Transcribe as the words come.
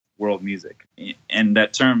world music. And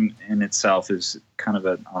that term in itself is kind of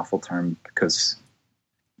an awful term because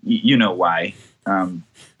you know why.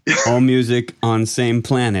 All music on same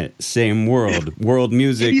planet, same world. World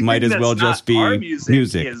music might as well just be our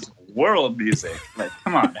music. Is world music. Like,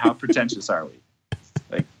 come on, how pretentious are we?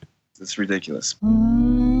 Like, it's ridiculous.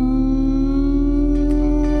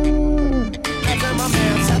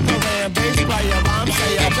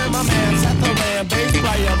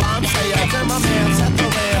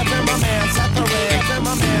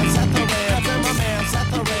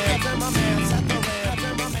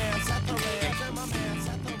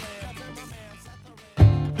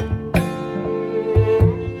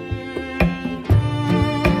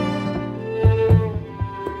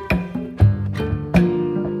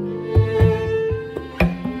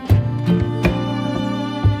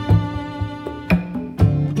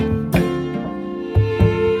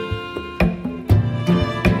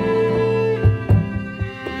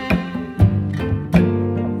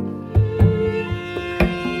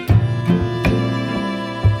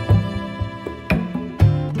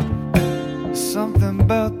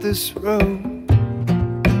 This road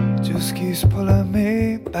just keeps pulling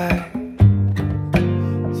me back.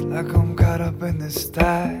 It's like I'm caught up in this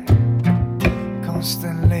tide,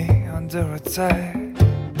 constantly under attack.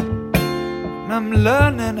 And I'm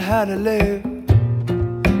learning how to live,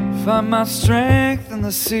 find my strength in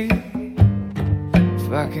the sea.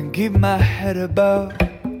 If I can keep my head above,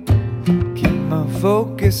 keep my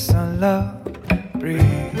focus on love.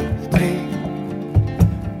 Breathe deep,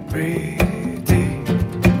 breathe.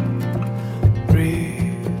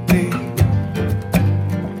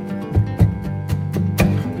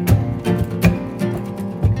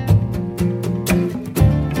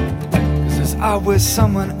 With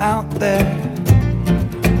someone out there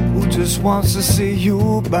who just wants to see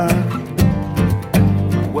you burn.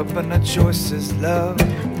 My weapon of choice is love.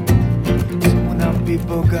 So when are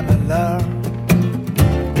people gonna learn?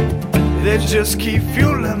 They just keep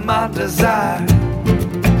fueling my desire,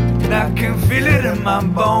 and I can feel it in my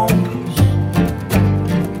bones.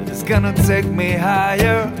 It's gonna take me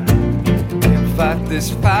higher and fight this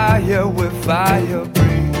fire with fire.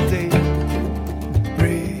 Breathe deep.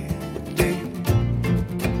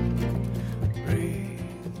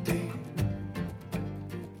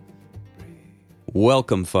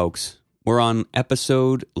 Welcome, folks. We're on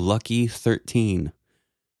episode Lucky 13.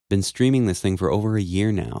 Been streaming this thing for over a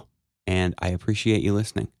year now, and I appreciate you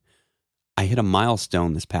listening. I hit a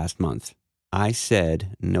milestone this past month. I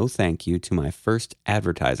said no thank you to my first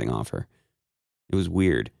advertising offer. It was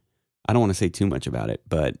weird. I don't want to say too much about it,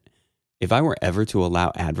 but if I were ever to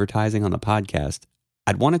allow advertising on the podcast,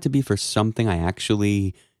 I'd want it to be for something I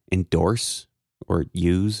actually endorse or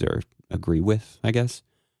use or agree with, I guess.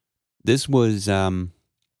 This was, it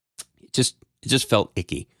just felt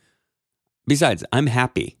icky. Besides, I'm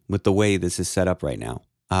happy with the way this is set up right now,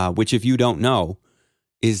 which if you don't know,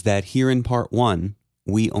 is that here in part 1,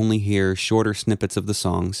 we only hear shorter snippets of the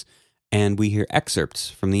songs and we hear excerpts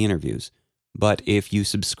from the interviews. But if you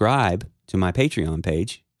subscribe to my Patreon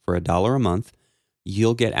page for $1 a month,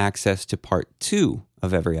 you'll get access to part 2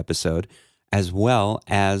 of every episode, as well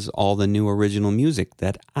as all the new original music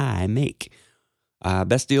that I make.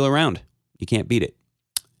 Best deal around. You can't beat it.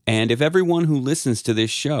 And if everyone who listens to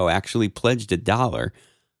this show actually pledged $1,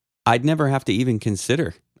 I'd never have to even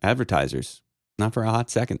consider advertisers. Not for a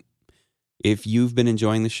hot second. If you've been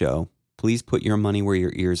enjoying the show, please put your money where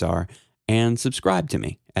your ears are and subscribe to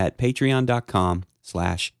me at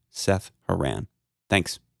patreon.com/Seth Haran.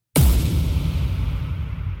 Thanks.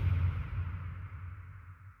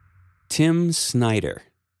 Tim Snyder.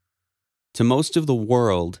 To most of the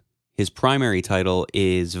world, his primary title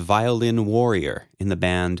is violin warrior in the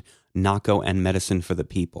band Nocco and Medicine for the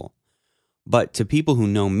People. But to people who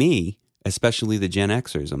know me, especially the Gen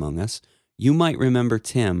Xers among us, you might remember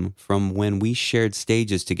Tim from when we shared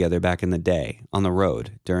stages together back in the day on the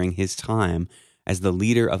road during his time as the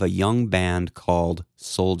leader of a young band called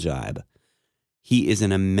Soul Jibe. He is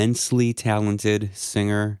an immensely talented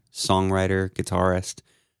singer, songwriter, guitarist.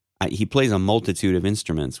 He plays a multitude of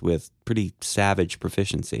instruments with pretty savage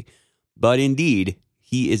proficiency. But indeed,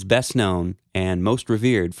 he is best known and most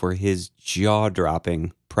revered for his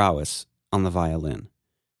jaw-dropping prowess on the violin.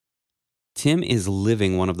 Tim is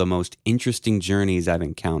living one of the most interesting journeys I've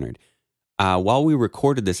encountered. While we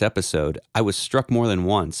recorded this episode, I was struck more than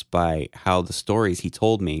once by how the stories he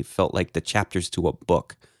told me felt like the chapters to a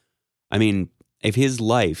book. I mean, if his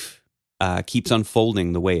life keeps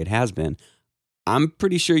unfolding the way it has been, I'm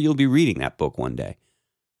pretty sure you'll be reading that book one day.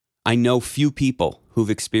 I know few people who've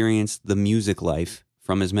experienced the music life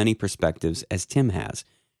from as many perspectives as Tim has.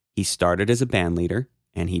 He started as a band leader,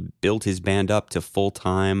 and he built his band up to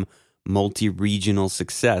full-time, multi-regional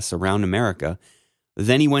success around America.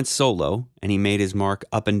 Then he went solo, and he made his mark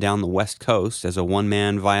up and down the West Coast as a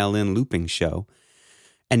one-man violin looping show.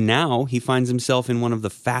 And now he finds himself in one of the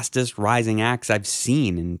fastest rising acts I've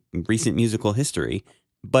seen in recent musical history,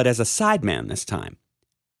 but as a sideman this time.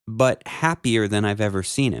 But happier than I've ever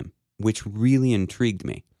seen him, which really intrigued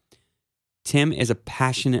me. Tim is a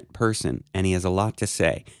passionate person, and he has a lot to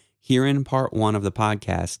say. Here in part 1 of the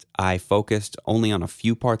podcast, I focused only on a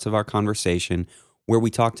few parts of our conversation where we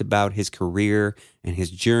talked about his career and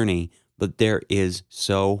his journey, but there is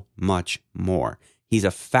so much more. He's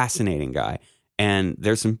a fascinating guy, and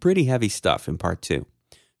there's some pretty heavy stuff in part 2.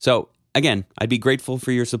 So, again, I'd be grateful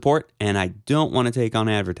for your support, and I don't want to take on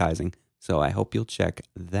advertising, so I hope you'll check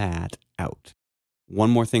that out. One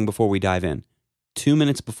more thing before we dive in. 2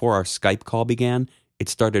 minutes before our Skype call began, it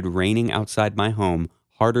started raining outside my home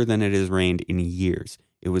harder than it has rained in years.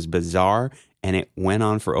 It was bizarre, and it went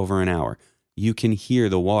on for over an hour. You can hear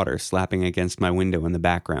the water slapping against my window in the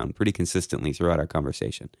background pretty consistently throughout our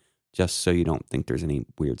conversation, just so you don't think there's any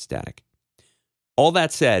weird static. All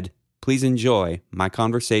that said, please enjoy my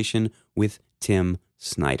conversation with Tim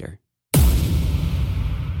SNIDER.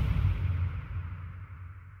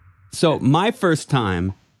 So my first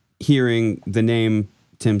time hearing the name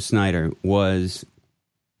Tim SNIDER was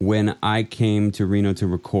when I came to Reno to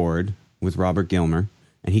record with Robert Gilmer,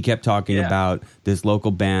 and he kept talking about this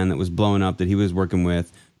local band that was blowing up that he was working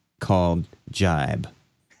with called Jibe.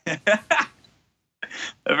 I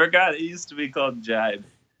forgot it used to be called Jibe.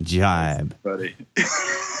 Jibe. Buddy.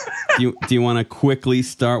 Do you want to quickly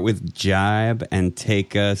start with Jibe and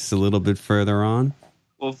take us a little bit further on?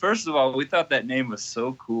 Well, first of all, we thought that name was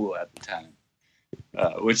so cool at the time,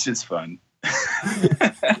 which is fun.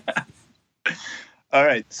 All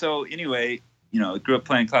right. So anyway, I grew up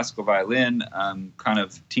playing classical violin, kind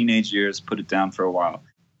of teenage years, put it down for a while.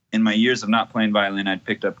 In my years of not playing violin, I'd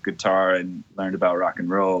picked up guitar and learned about rock and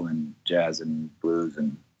roll and jazz and blues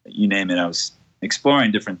and you name it. I was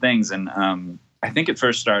exploring different things. And I think it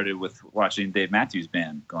first started with watching Dave Matthews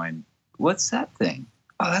Band going, what's that thing?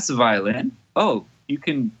 Oh, that's a violin. Oh, you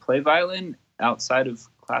can play violin outside of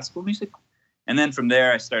classical music? And then from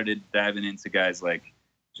there, I started diving into guys like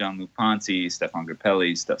Jean-Luc Ponty, Stefan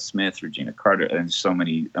Grappelli, Steph Smith, Regina Carter, and so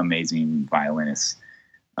many amazing violinists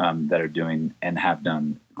that are doing and have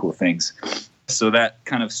done cool things. So that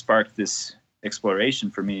kind of sparked this exploration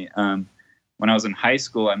for me. When I was in high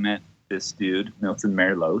school, I met this dude, Milton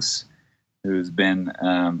Merlos, who's been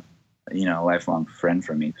a lifelong friend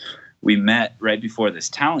for me. We met right before this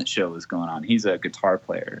talent show was going on. He's a guitar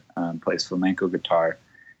player, plays flamenco guitar.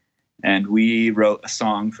 And we wrote a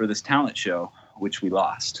song for this talent show, which we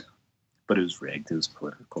lost. But it was rigged. It was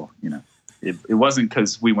political, It wasn't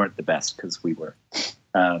because we weren't the best, because we were.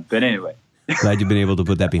 But anyway. Glad you've been able to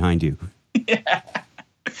put that behind you. Yeah.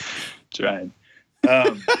 Trying.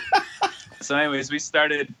 So anyways, we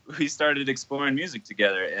started exploring music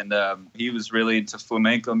together. And he was really into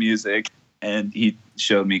flamenco music. And he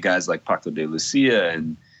showed me guys like Paco de Lucia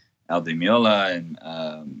and Al Di Meola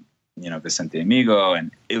and, Vicente Amigo. And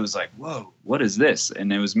it was like, whoa, what is this?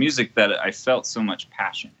 And it was music that I felt so much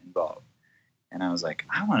passion involved. And I was like,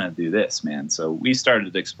 I want to do this, man. So we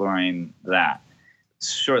started exploring that.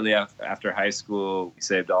 Shortly after high school, we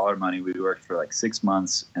saved all our money. We worked for like 6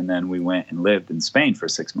 months. And then we went and lived in Spain for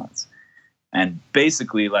 6 months. And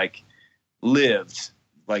basically lived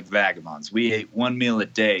like vagabonds. We ate one meal a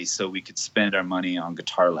day so we could spend our money on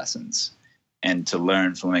guitar lessons and to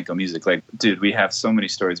learn flamenco music. Like, dude, we have so many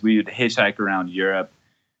stories. We would hitchhike around Europe.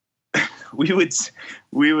 we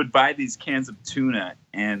would buy these cans of tuna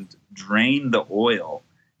and drain the oil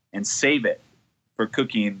and save it for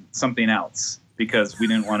cooking something else because we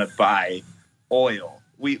didn't want to buy oil.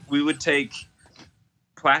 We would take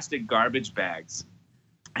plastic garbage bags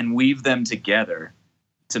and weave them together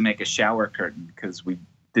to make a shower curtain because we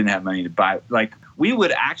didn't have money to buy. Like, we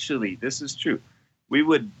would actually, this is true, we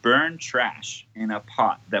would burn trash in a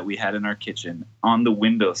pot that we had in our kitchen on the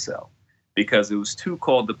windowsill because it was too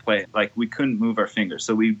cold to play. Like, we couldn't move our fingers.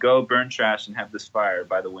 So we'd go burn trash and have this fire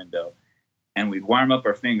by the window, and we'd warm up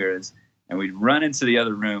our fingers, and we'd run into the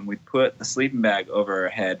other room. We'd put the sleeping bag over our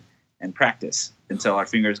head and practice until our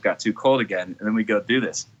fingers got too cold again, and then we'd go do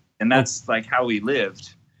this. And that's like how we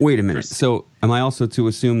lived. Wait a minute. So am I also to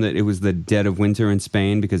assume that it was the dead of winter in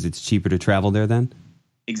Spain because it's cheaper to travel there then?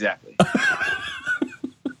 Exactly.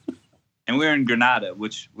 And we were in Granada,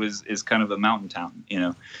 which is kind of a mountain town,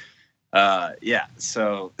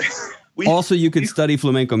 So also, you could study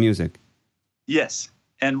flamenco music. Yes.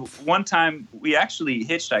 And one time we actually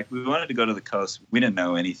hitchhiked. We wanted to go to the coast. We didn't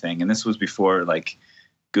know anything. And this was before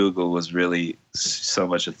Google was really so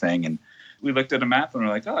much a thing. And we looked at a map and we're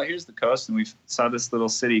like, oh, here's the coast. And we saw this little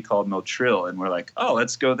city called Motril. And we're like, oh,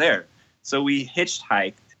 let's go there. So we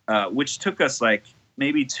hitchhiked, which took us like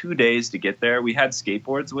maybe 2 days to get there. We had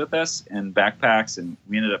skateboards with us and backpacks, and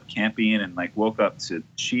we ended up camping and like woke up to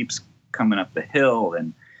sheeps coming up the hill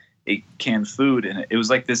and ate canned food. And it was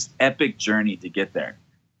like this epic journey to get there,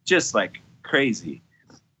 just like crazy.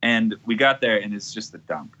 And we got there and it's just a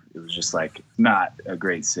dump. It was just like not a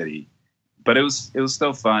great city, but it was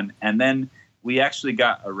still fun. And then we actually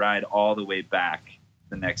got a ride all the way back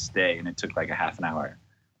the next day, and it took like a half an hour.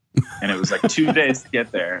 And it was like 2 days to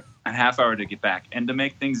get there, a half hour to get back. And to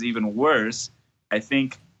make things even worse, I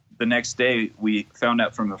think the next day we found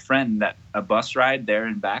out from a friend that a bus ride there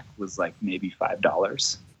and back was like maybe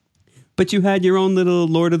 $5. But you had your own little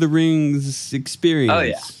Lord of the Rings experience. Oh,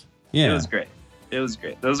 yeah. It was great. It was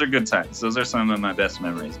great. Those are good times. Those are some of my best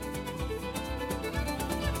memories.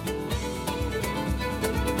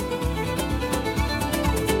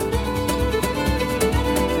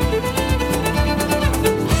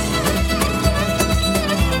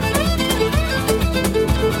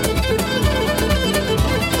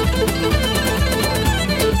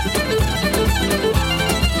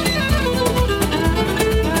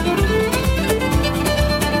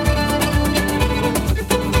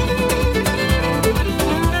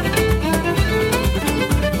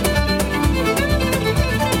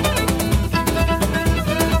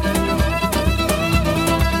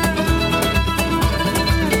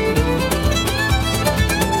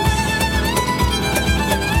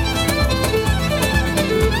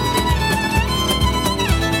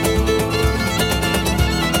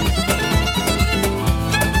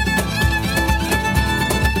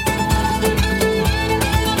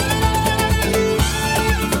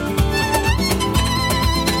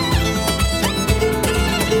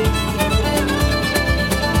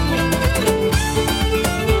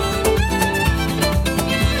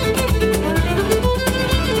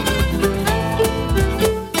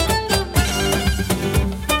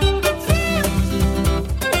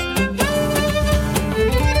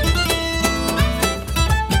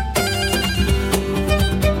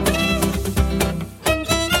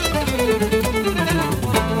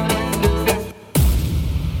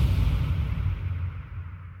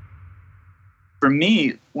 For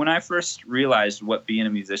me, when I first realized what being a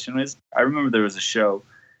musician was, I remember there was a show.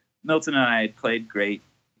 Milton and I had played great.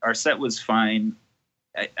 Our set was fine.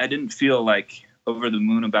 I didn't feel like over the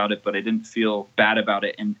moon about it, but I didn't feel bad about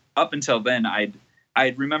it. And up until then, I'd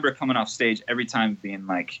remember coming off stage every time being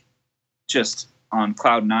like just on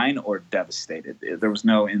cloud nine or devastated. There was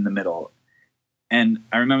no in the middle. And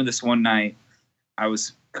I remember this one night, I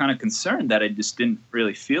was kind of concerned that I just didn't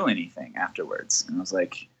really feel anything afterwards. And I was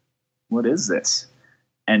like, what is this?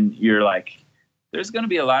 And you're like, there's going to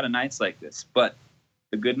be a lot of nights like this, but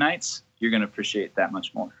the good nights, you're going to appreciate that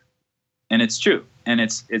much more. And it's true. And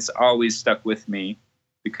it's always stuck with me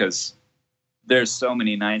because there's so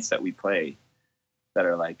many nights that we play that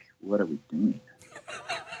are like, what are we doing?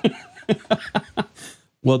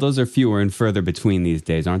 Well, those are fewer and further between these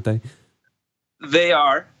days, aren't they? They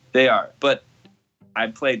are. But I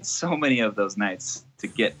played so many of those nights to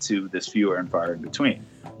get to this fewer and far in between,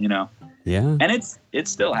 you know? Yeah. And it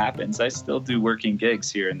still happens. I still do working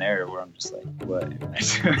gigs here and there where I'm just like, what am I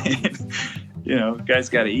doing? You know, guys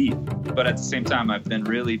got to eat. But at the same time, I've been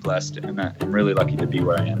really blessed and I'm really lucky to be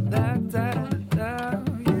where I am.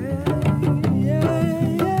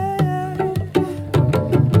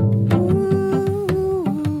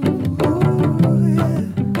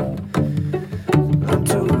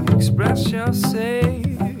 Express yourself.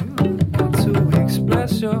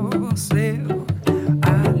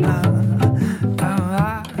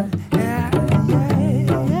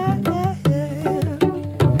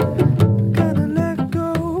 Gotta let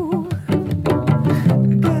go.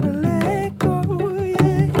 Gotta let go.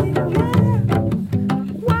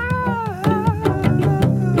 Wow.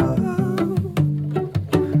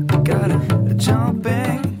 Gotta jump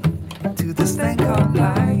into this thing called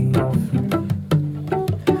life.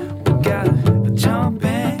 Jump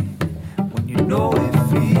in when you know it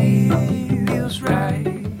feels right.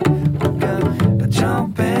 We're gonna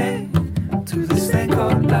jump in to this thing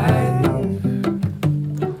called life.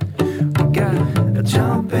 We gotta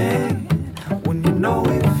jump in when you know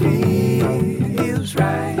it feels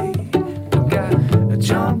right. We gotta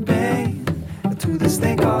jump in to this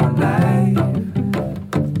thing called life.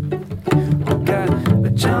 We gotta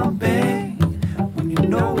jump in when you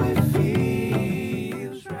know it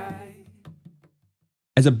feels right.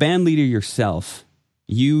 As a band leader yourself,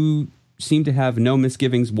 you seem to have no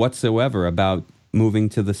misgivings whatsoever about moving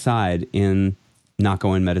to the side in not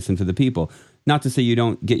go in medicine for the people. Not to say you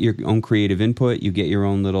don't get your own creative input, you get your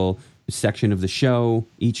own little section of the show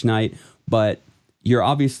each night, but you're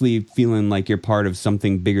obviously feeling like you're part of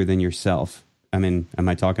something bigger than yourself. I mean, am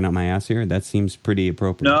I talking out my ass here? That seems pretty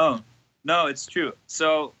appropriate. No, it's true.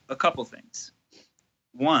 So a couple things.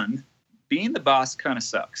 One, being the boss kind of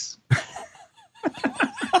sucks.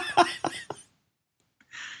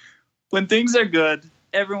 When things are good,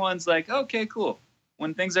 everyone's like, okay, cool.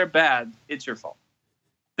 When things are bad, it's your fault.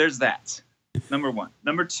 There's that. Number one.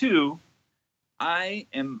 Number two, I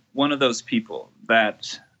am one of those people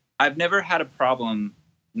that I've never had a problem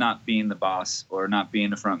not being the boss or not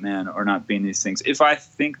being a front man or not being these things. If I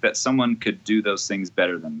think that someone could do those things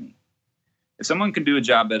better than me, if someone can do a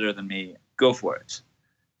job better than me, go for it.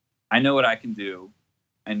 I know what I can do.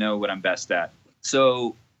 I know what I'm best at.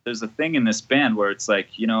 So there's a thing in this band where it's like,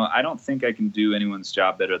 I don't think I can do anyone's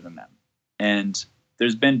job better than them. And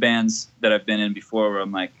there's been bands that I've been in before where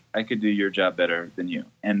I'm like, I could do your job better than you.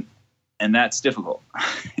 And that's difficult,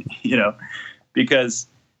 because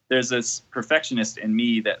there's this perfectionist in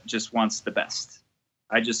me that just wants the best.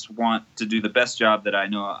 I just want to do the best job that I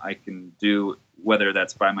know I can do, whether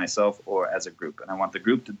that's by myself or as a group. And I want the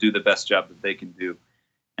group to do the best job that they can do.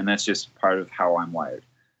 And that's just part of how I'm wired.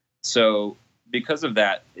 So because of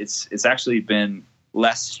that, it's actually been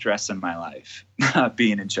less stress in my life,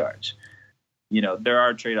 being in charge. There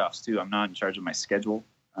are trade-offs too. I'm not in charge of my schedule.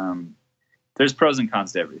 There's pros and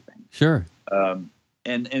cons to everything. Sure.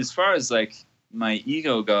 And as far as like my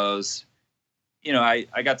ego goes, I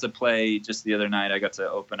got to play just the other night. I got to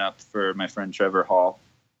open up for my friend Trevor Hall.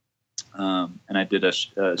 And I did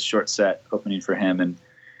a short set opening for him. And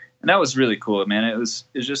that was really cool, man. It was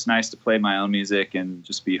just nice to play my own music and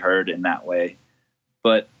just be heard in that way.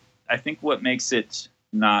 But I think what makes it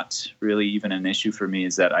not really even an issue for me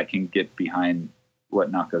is that I can get behind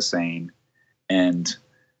what Nako's saying, and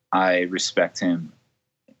I respect him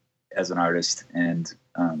as an artist, and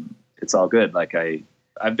it's all good. Like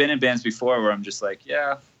I've been in bands before where I'm just like,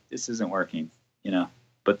 yeah, this isn't working,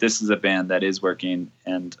 but this is a band that is working,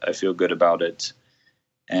 and I feel good about it.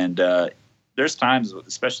 And there's times,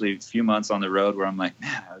 especially a few months on the road, where I'm like,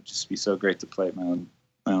 man, it would just be so great to play my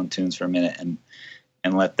own tunes for a minute and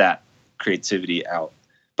let that creativity out.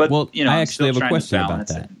 But I actually have a question about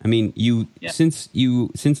that. I mean, since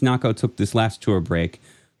Nako took this last tour break,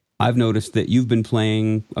 I've noticed that you've been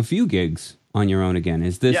playing a few gigs on your own again.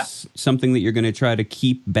 Is this something that you're going to try to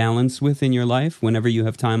keep balance with in your life? Whenever you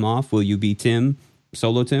have time off, will you be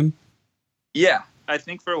solo Tim? Yeah. I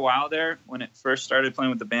think for a while there, when it first started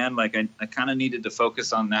playing with the band, like I kind of needed to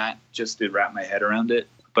focus on that just to wrap my head around it.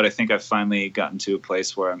 But I think I've finally gotten to a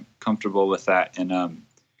place where I'm comfortable with that. And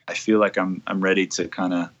I feel like I'm ready to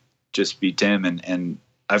kind of just be Tim. And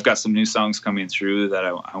I've got some new songs coming through that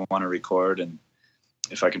I want to record. And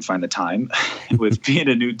if I can find the time with being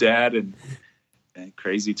a new dad and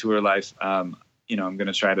crazy tour life, I'm going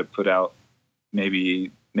to try to put out,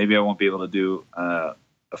 maybe I won't be able to do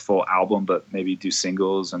a full album, but maybe do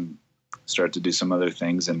singles and start to do some other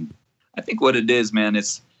things. And I think what it is, man,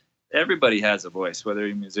 it's everybody has a voice, whether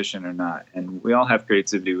you're a musician or not. And we all have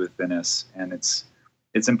creativity within us. And it's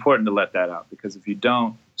important to let that out, because if you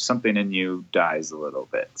don't, something in you dies a little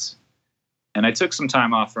bit. And I took some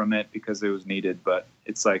time off from it because it was needed, but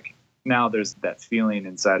it's like, now there's that feeling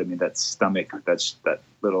inside of me, that stomach, that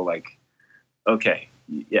little like, okay,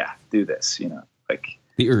 yeah, do this, like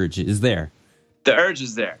the urge is there. The urge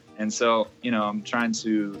is there. And so, I'm trying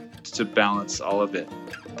to balance all of it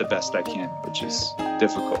the best I can, which is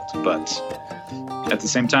difficult, but at the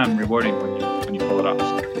same time rewarding when you pull it off.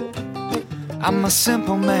 I'm a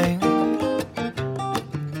simple man.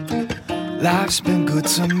 Life's been good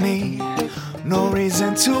to me. No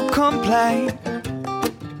reason to complain.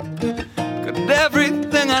 Got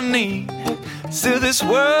everything I need. Still this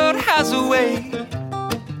world has a way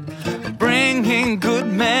of bringing good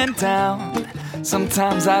men down.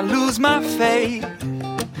 Sometimes I lose my faith,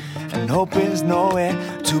 and hope is nowhere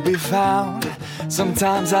to be found.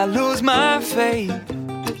 Sometimes I lose my faith,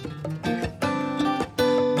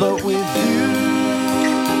 but with you,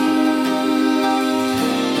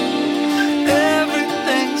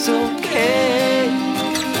 everything's okay.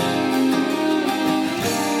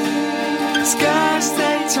 Skies,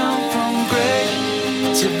 they turn from gray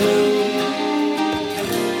to blue,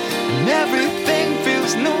 and everything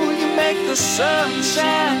feels new. You make the sun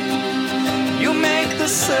shine. You make the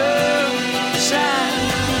sun shine.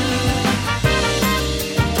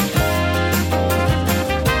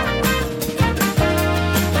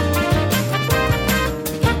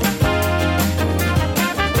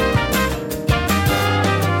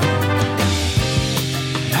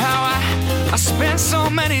 How I spent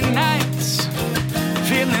many nights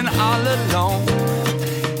feeling all alone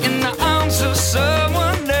in the arms of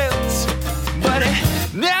someone else, but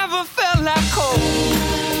it never felt like home.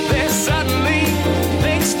 Then suddenly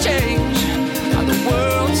things change, and the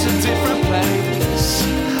world's a different place.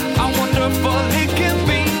 How wonderful it can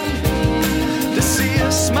be to see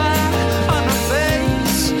a smile on her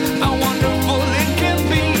face. How wonderful it can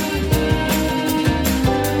be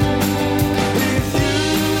with you.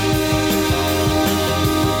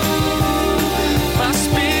 My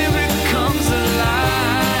spirit comes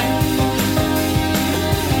alive.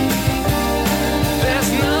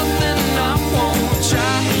 There's nothing I won't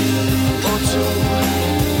try or do.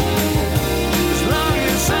 As long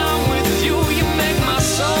as I'm with you, you make my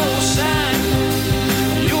soul shine.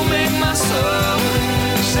 You make my soul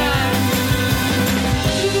shine.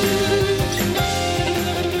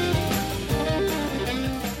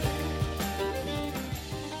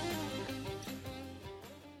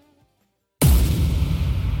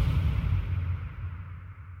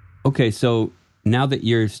 Okay, so now that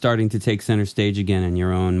you're starting to take center stage again in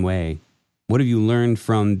your own way, what have you learned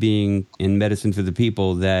from being in Medicine for the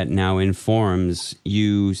People that now informs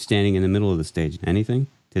you standing in the middle of the stage? Anything?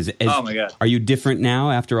 Oh my God. Are you different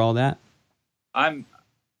now after all that? I'm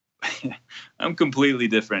completely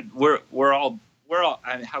different. We're all.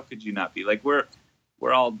 I mean, how could you not be? Like we're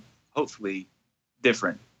all hopefully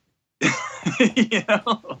different. You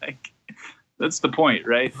know, like that's the point,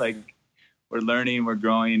 right? Like we're learning, we're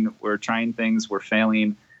growing, we're trying things, we're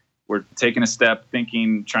failing, we're taking a step,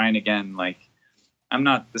 thinking, trying again. Like I'm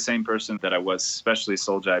not the same person that I was, especially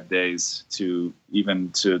Soul Jive days, to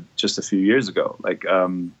just a few years ago. Like,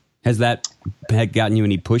 Has that had gotten you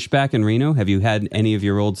any pushback in Reno? Have you had any of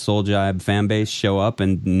your old Soul Jive fan base show up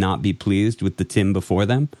and not be pleased with the Tim before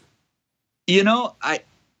them? you know,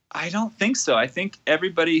 I don't think so. I think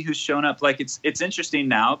everybody who's shown up, like it's interesting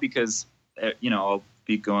now because I'll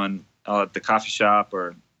be going at the coffee shop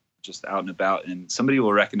or just out and about, and somebody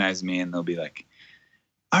will recognize me and they'll be like,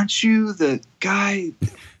 "Aren't you the guy?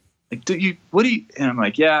 Like, what do you?" And I'm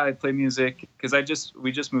like, "Yeah, I play music," because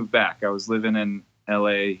we just moved back. I was living in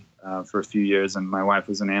LA for a few years, and my wife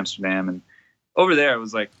was in Amsterdam, and over there it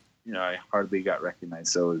was like, I hardly got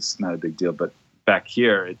recognized, so it was not a big deal. But back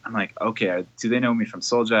here, I'm like, okay, do they know me from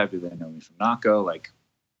Soul Jive? Do they know me from Nako? Like,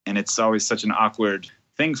 and it's always such an awkward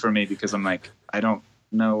thing for me because I'm like, I don't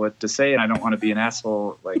know what to say, and I don't want to be an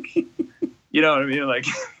asshole. Like, you know what I mean? Like,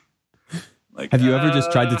 have you ever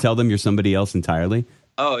just tried to tell them you're somebody else entirely?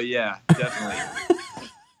 Oh yeah, definitely.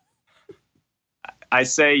 I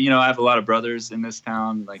say, I have a lot of brothers in this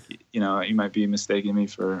town. Like, you might be mistaking me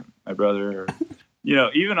for my brother. Or,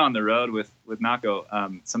 even on the road with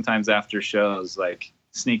Nako, sometimes after shows, like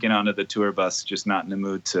sneaking onto the tour bus, just not in the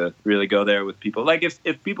mood to really go there with people. Like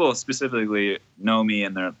if people specifically know me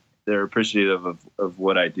and they're appreciative of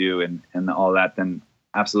what I do and all that, then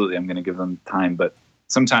absolutely I'm going to give them time. But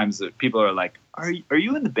sometimes people are like, are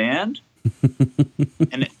you in the band?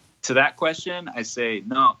 And to that question, I say,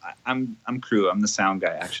 no, I'm crew. I'm the sound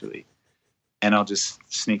guy, actually. And I'll just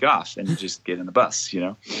sneak off and just get in the bus,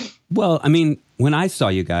 Well, I mean, when I saw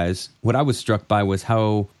you guys, what I was struck by was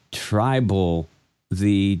how tribal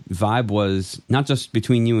the vibe was, not just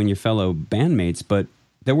between you and your fellow bandmates, but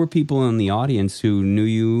there were people in the audience who knew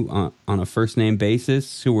you on a first name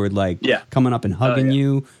basis, who were like coming up and hugging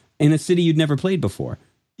you in a city you'd never played before.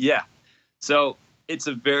 Yeah. So it's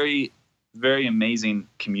a very, very amazing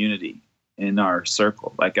community in our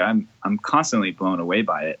circle. Like I'm constantly blown away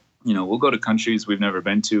by it. We'll go to countries we've never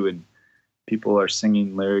been to, and people are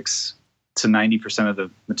singing lyrics to 90% of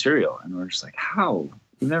the material, and we're just like, how?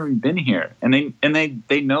 We've never even been here. And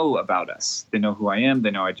they know about us. They know who I am.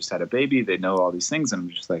 They know I just had a baby. They know all these things, and I'm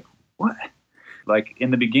just like, what? Like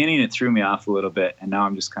in the beginning, it threw me off a little bit, and now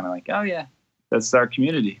I'm just kind of like, oh yeah, that's our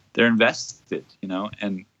community. They're invested,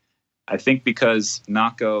 and I think because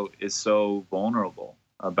Nako is so vulnerable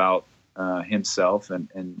about himself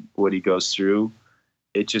and what he goes through,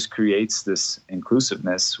 it just creates this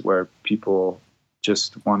inclusiveness where people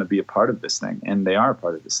just want to be a part of this thing, and they are a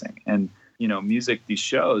part of this thing. And, music, these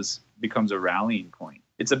shows becomes a rallying point.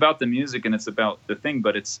 It's about the music and it's about the thing,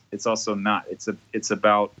 but it's also not. It's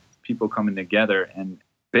about people coming together and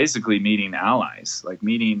basically meeting allies, like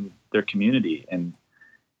meeting their community. And,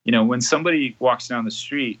 when somebody walks down the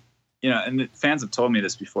street, and the fans have told me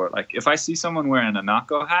this before, like if I see someone wearing a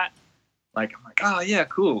Nako hat, like I'm like, oh yeah,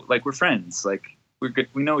 cool. Like we're friends. Like we're good.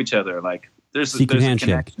 We know each other. Like there's a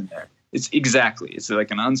connection there. It's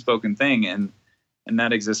like an unspoken thing. And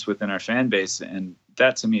that exists within our fan base. And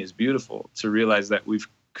that to me is beautiful, to realize that we've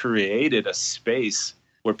created a space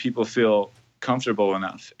where people feel comfortable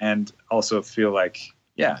enough and also feel like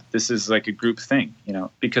yeah, this is like a group thing,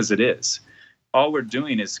 because it is. All we're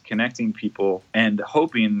doing is connecting people and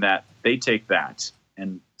hoping that they take that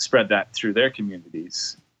and spread that through their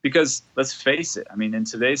communities. Because let's face it, I mean, in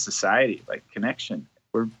today's society, like connection,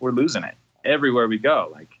 we're losing it everywhere we go.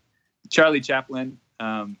 Like Charlie Chaplin,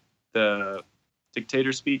 the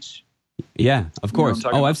dictator speech. Yeah, of course.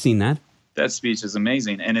 Oh, I've seen that. That speech is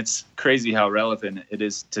amazing. And it's crazy how relevant it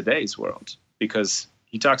is today's world, because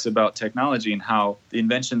he talks about technology and how the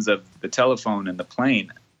inventions of the telephone and the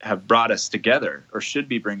plane have brought us together, or should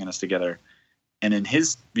be bringing us together. And in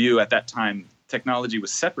his view at that time, technology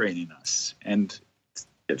was separating us. And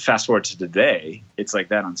fast forward to today, it's like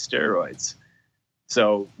that on steroids.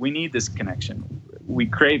 So we need this connection. We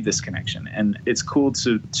crave this connection. And it's cool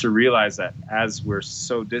to realize that as we're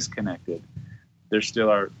so disconnected, there still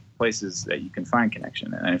are places that you can find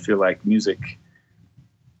connection. And I feel like music,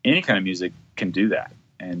 any kind of music, can do that.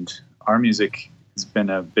 And our music has been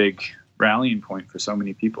a big rallying point for so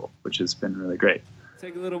many people, which has been really great.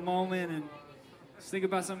 Take a little moment and just think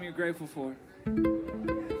about something you're grateful for.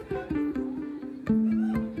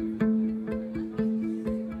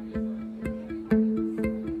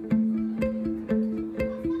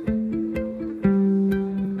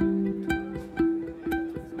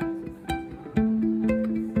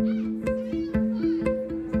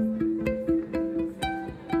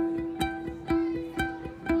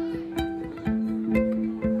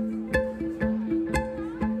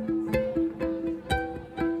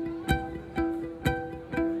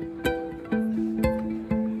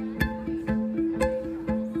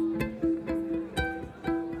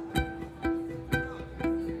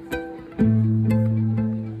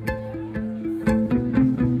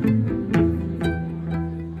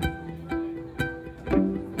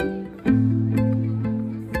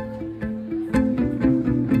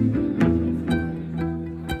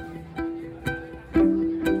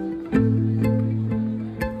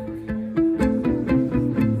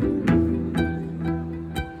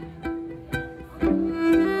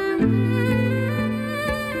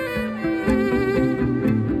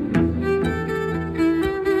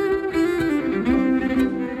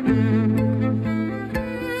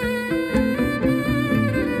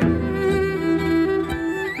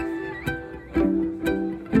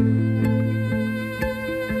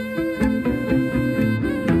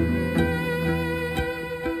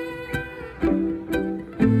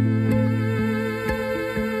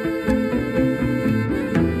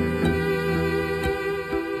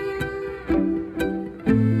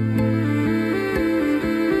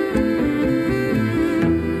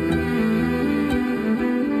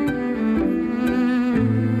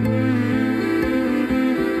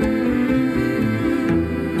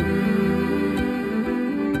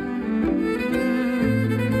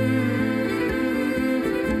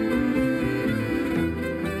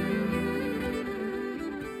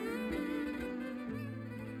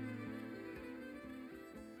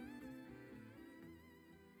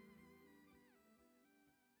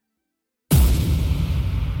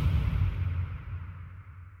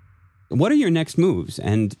 What are your next moves?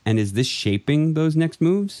 And is this shaping those next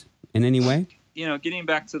moves in any way? Getting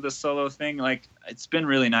back to the solo thing, like, it's been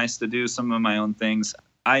really nice to do some of my own things.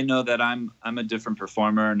 I know that I'm a different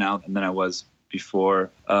performer now than I was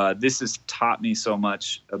before. This has taught me so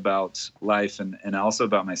much about life and also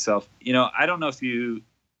about myself. I don't know if you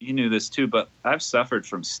knew this too, but I've suffered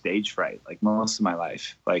from stage fright, like, most of my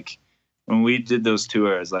life. Like, when we did those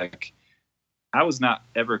tours, like, I was not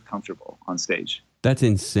ever comfortable on stage. That's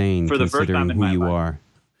insane, for the first time in who my you life. Are.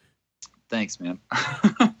 Thanks, man.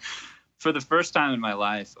 For the first time in my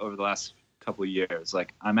life over the last couple of years,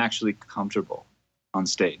 like, I'm actually comfortable on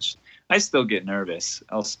stage. I still get nervous.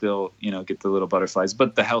 I'll still, get the little butterflies,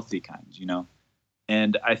 but the healthy kind,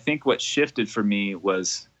 And I think what shifted for me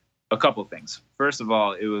was a couple of things. First of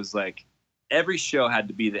all, it was like every show had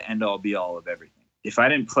to be the end all be all of everything. If I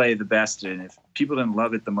didn't play the best and if people didn't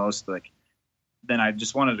love it the most, like, then I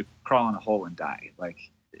just wanted to crawl in a hole and die. Like,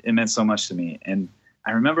 it meant so much to me. And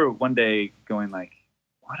I remember one day going like,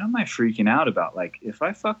 what am I freaking out about? Like, if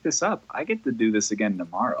I fuck this up, I get to do this again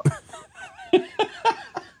tomorrow.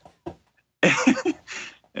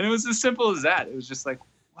 And it was as simple as that. It was just like,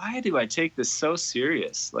 why do I take this so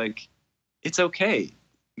serious? Like, it's okay.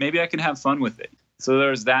 Maybe I can have fun with it. So there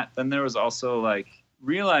was that. Then there was also like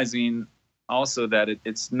realizing also that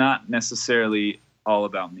it's not necessarily all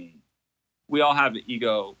about me. We all have the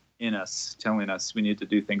ego in us telling us we need to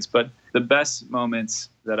do things. But the best moments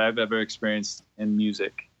that I've ever experienced in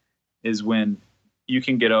music is when you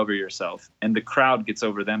can get over yourself and the crowd gets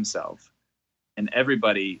over themselves and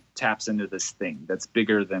everybody taps into this thing that's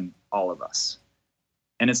bigger than all of us.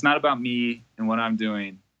 And it's not about me and what I'm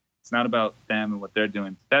doing. It's not about them and what they're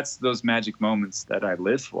doing. That's those magic moments that I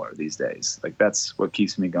live for these days. Like, that's what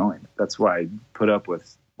keeps me going. That's why I put up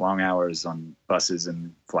with long hours on buses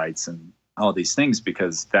and flights and all these things,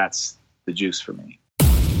 because that's the juice for me.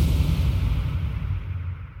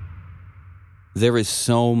 There is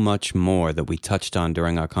so much more that we touched on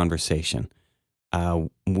during our conversation.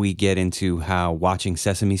 We get into how watching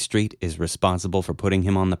Sesame Street is responsible for putting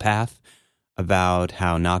him on the path, about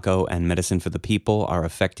how Nako and Medicine for the People are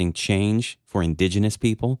affecting change for indigenous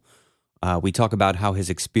people. We talk about how his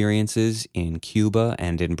experiences in Cuba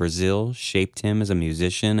and in Brazil shaped him as a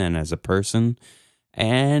musician and as a person,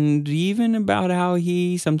 and even about how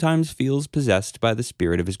he sometimes feels possessed by the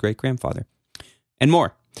spirit of his great-grandfather. And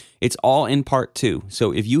more. It's all in part 2,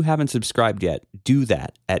 so if you haven't subscribed yet, do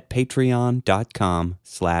that at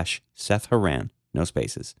patreon.com/Seth Haran. No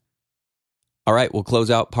spaces. All right, we'll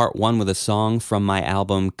close out part 1 with a song from my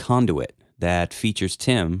album Conduit that features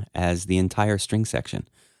Tim as the entire string section.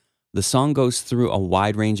 The song goes through a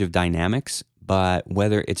wide range of dynamics, but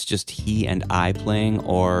whether it's just he and I playing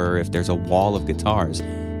or if there's a wall of guitars,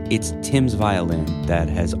 it's Tim's violin that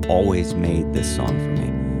has always made this song for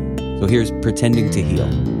me. So here's Pretending to Heal.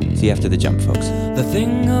 See you after the jump, folks. The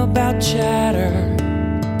thing about chatter,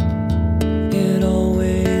 it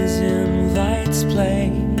always invites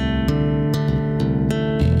play.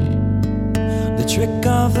 The trick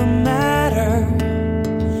of the matter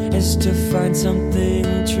is to find something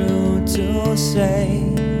true to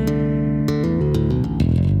say.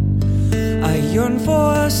 I yearn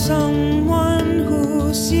for someone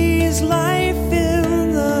who sees life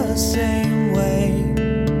in the same way.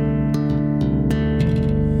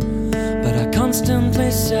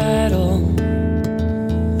 Constantly settle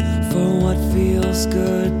for what feels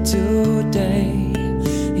good today.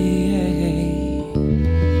 Yeah.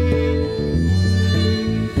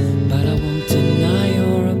 But I won't deny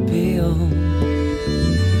your appeal,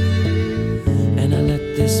 and I let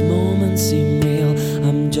this moment seem real.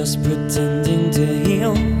 I'm just pretending to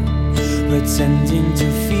heal, pretending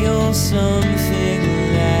to feel something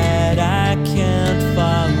that I can't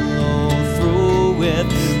follow through with.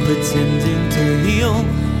 Pretending to heal,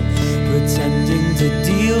 pretending to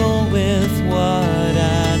deal with what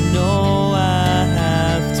I know I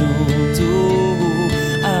have to do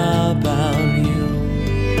about you.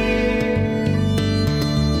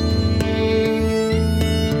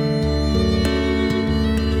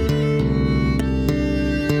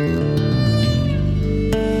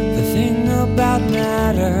 The thing about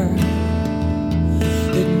matter,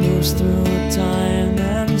 it moves through time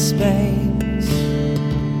and space.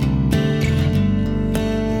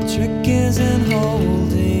 Isn't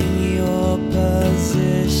holding your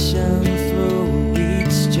position through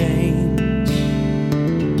each change.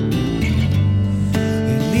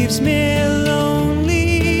 It leaves me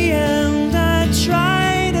lonely, and I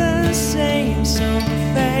try to save some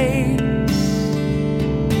face.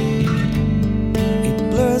 It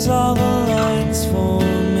blurs all the lines for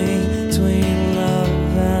me between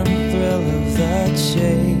love and thrill of the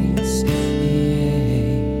chase.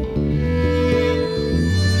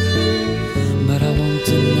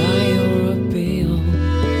 Deny your appeal,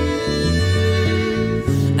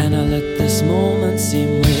 and I let this moment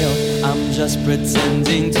seem real. I'm just pretending